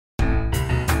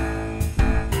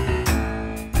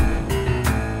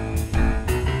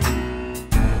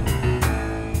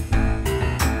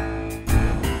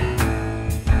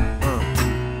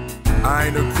I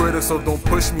ain't a quitter, so don't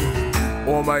push me.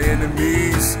 All my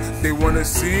enemies, they wanna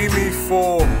see me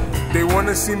fall. They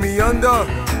wanna see me under.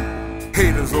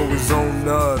 Haters always on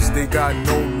us, they got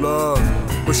no love.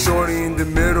 But shorty in the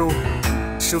middle,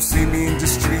 she'll see me in the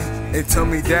street and tell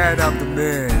me that I'm the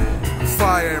man.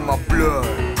 Fire in my blood,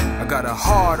 I got a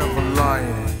heart of a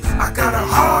lion. I got a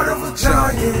heart of a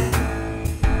giant.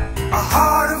 A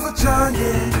heart of a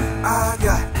giant. I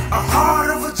got a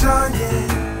heart of a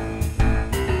giant.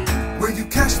 When you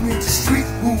catch me in the street,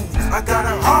 ooh, I got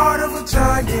a heart of a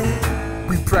giant.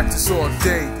 We practice all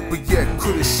day, but yet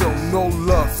couldn't show no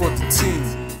love for the team.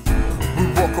 We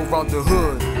walk around the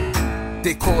hood,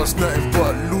 they call us nothing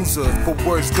but losers, but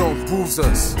words don't bruise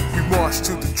us. We march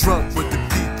to the drum with the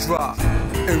beat drop,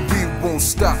 and we won't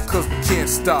stop cause we can't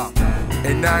stop.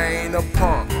 And I ain't a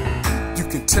punk, you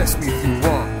can test me if you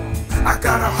want. I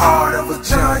got a heart of a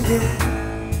giant.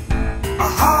 A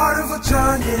heart of a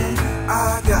giant.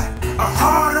 I got a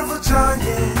heart of a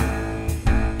giant.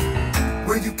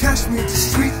 When you catch me in the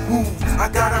street, ooh, I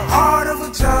got a heart of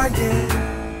a giant.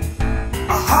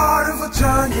 A heart of a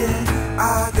giant.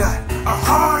 I got a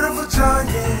heart of a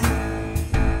giant.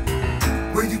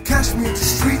 When you catch me in the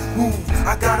street, ooh,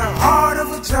 I got